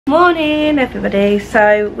Morning everybody,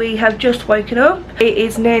 so we have just woken up. It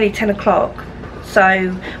is nearly 10 o'clock,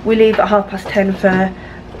 so we leave at 10:30 for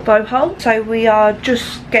Bohol. So we are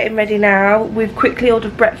just getting ready now. We've quickly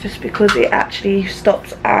ordered breakfast because it actually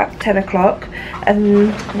stops at 10 o'clock,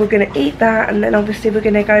 and we're going to eat that, and then obviously we're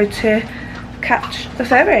going to go to catch the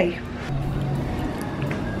ferry.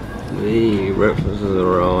 The breakfast has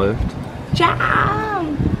arrived.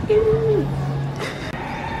 Jam!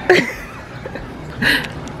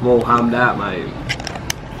 I'm all hammed out, mate.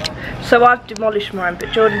 So I've demolished mine,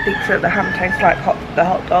 but Jordan thinks that the ham tastes like the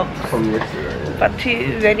hot dogs. From yesterday. But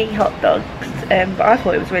too many hot dogs. But I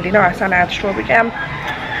thought it was really nice, and I had strawberry jam.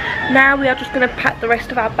 Now we are just going to pack the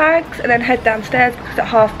rest of our bags and then head downstairs, because at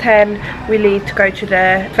 10:30 we leave to go to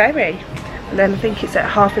the ferry. And then I think it's at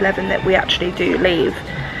 11:30 that we actually do leave.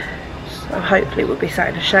 So hopefully we'll be sat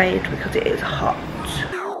in the shade because it is hot.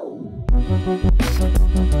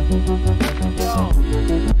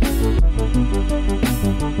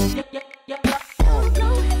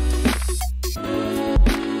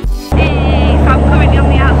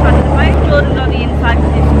 Jordan's on the inside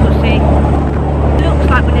because it's mushy. Looks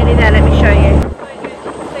like we're nearly there, let me show you.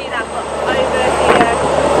 See that over here,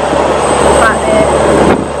 right there.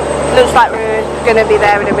 Looks like we're going to be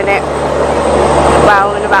there in a minute.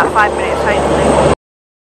 Well, in about 5 minutes hopefully.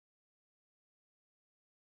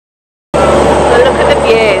 So look at the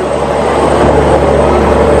view.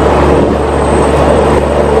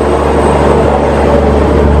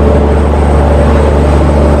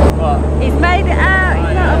 He's made it out.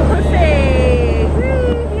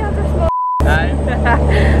 I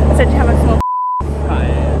said you have a small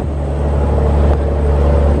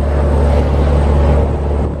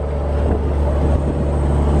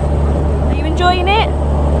Are you enjoying it?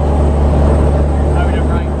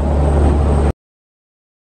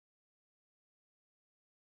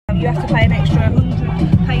 You have to pay an extra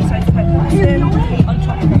 100 pesos per person on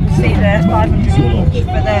top of obviously the 500 each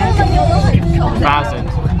for the 1,000.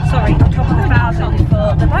 Sorry, on top of the 1,000 for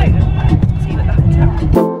the boat. See you at the hotel.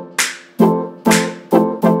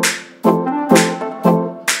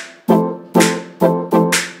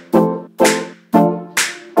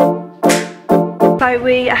 So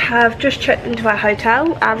we have just checked into our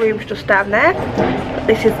hotel. Our room's just down there. But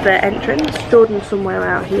this is the entrance. Jordan's somewhere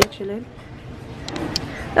out here chilling.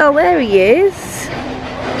 Oh, there he is.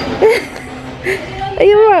 Are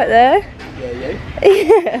you alright there? Yeah, you?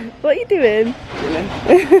 Yeah. What are you doing? Chilling.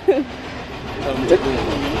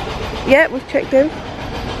 Yeah, we've checked in.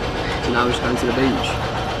 So now we're just going to the beach.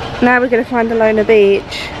 Now we're going to find Alona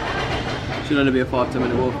Beach. Should only be a 5–10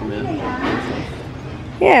 minute walk from here.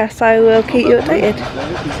 Yeah, so we'll keep you updated.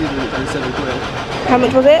 Considering it's only £7. How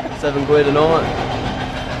much was it? £7 a night.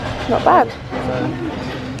 Not bad. So.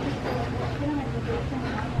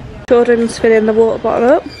 Jordan's filling the water bottle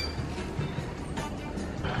up.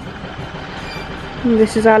 And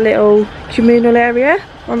this is our little communal area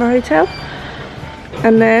on the hotel.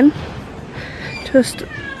 And then just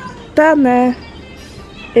down there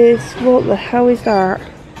is, what the hell is that?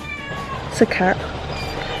 It's a cat.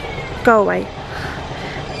 Go away.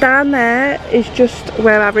 Down there is just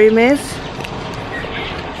where our room is.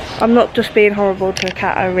 I'm not just being horrible to a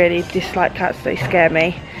cat, I really dislike cats, they scare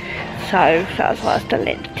me. So that's why I was telling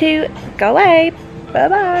it to go away. Bye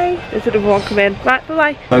bye. There's another one coming. Right, bye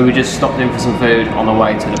bye. So we just stopped in for some food on the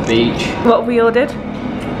way to the beach. What have we ordered?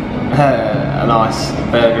 A nice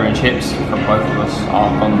burger and chips for both of us.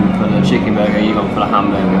 I've gone for the chicken burger, you've gone for the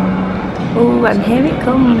hamburger. Oh, and here it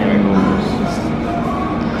comes. And here it comes.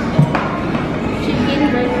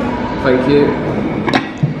 Thank you.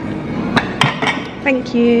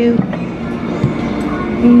 Thank you.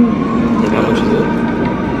 How much is it?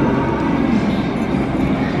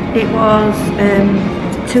 It was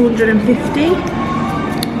 250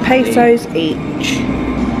 pesos each.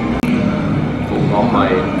 Full on,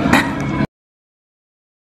 mate.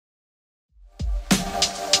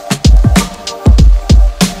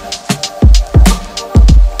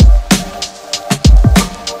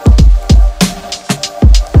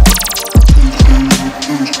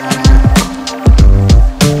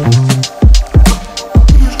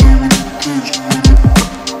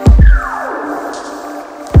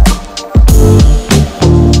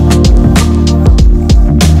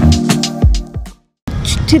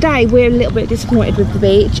 Today we're a little bit disappointed with the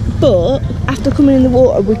beach, but after coming in the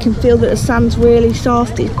water we can feel that the sand's really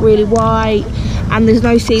soft, it's really white, and there's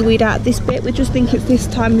no seaweed out this bit. We just think it's this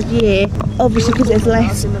time of year, obviously because there's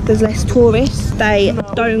less tourists, they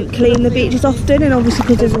don't clean the beach as often, and obviously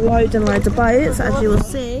because there's loads and loads of boats, as you will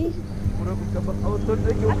see.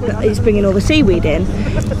 it's bringing all the seaweed in.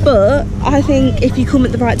 But I think if you come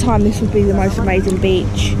at the right time, this would be the most amazing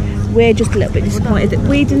beach. We're just a little bit disappointed that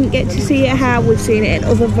we didn't get to see it how we've seen it in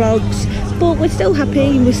other vlogs, but we're still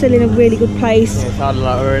happy and we're still in a really good place. It's hardly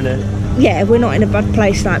like we're in it. Yeah, we're not in a bad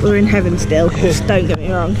place, like we're in heaven still. Just don't get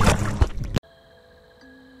me wrong.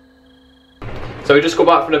 So we just got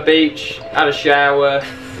back from the beach, had a shower,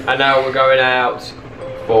 and now we're going out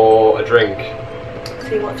for a drink.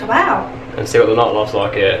 See what's about. And see what the nightlife's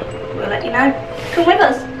like here. We'll let you know. Come with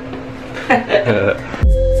us.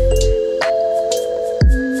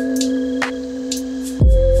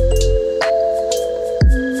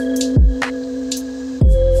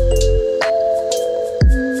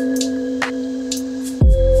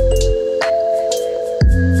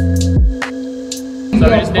 So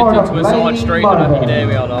we just nipped into a side street, I don't know if you can hear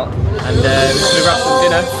me or not, and we're just going to grab some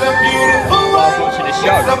dinner whilst watching this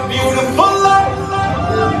show. So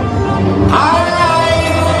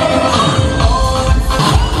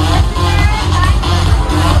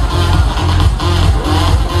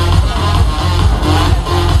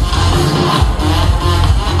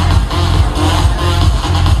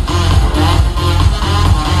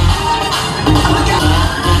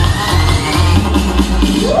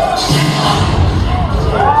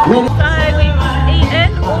we've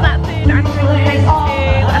eaten all that food and drink came to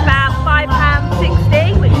about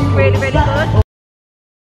 £5.60, which is really, really good.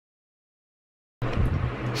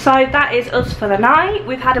 So that is us for the night.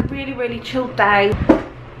 We've had a really, really chilled day.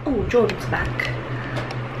 Oh, Jordan's back.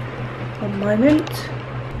 One moment.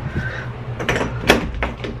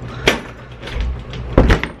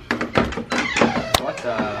 What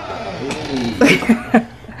the?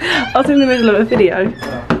 I was in the middle of a video.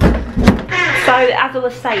 So as I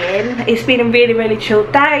was saying, it's been a really, really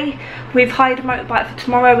chilled day. We've hired a motorbike for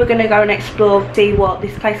tomorrow. We're going to go and explore, see what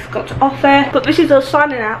this place has got to offer. But this is us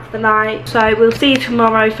signing out for the night. So we'll see you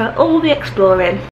tomorrow for all the exploring.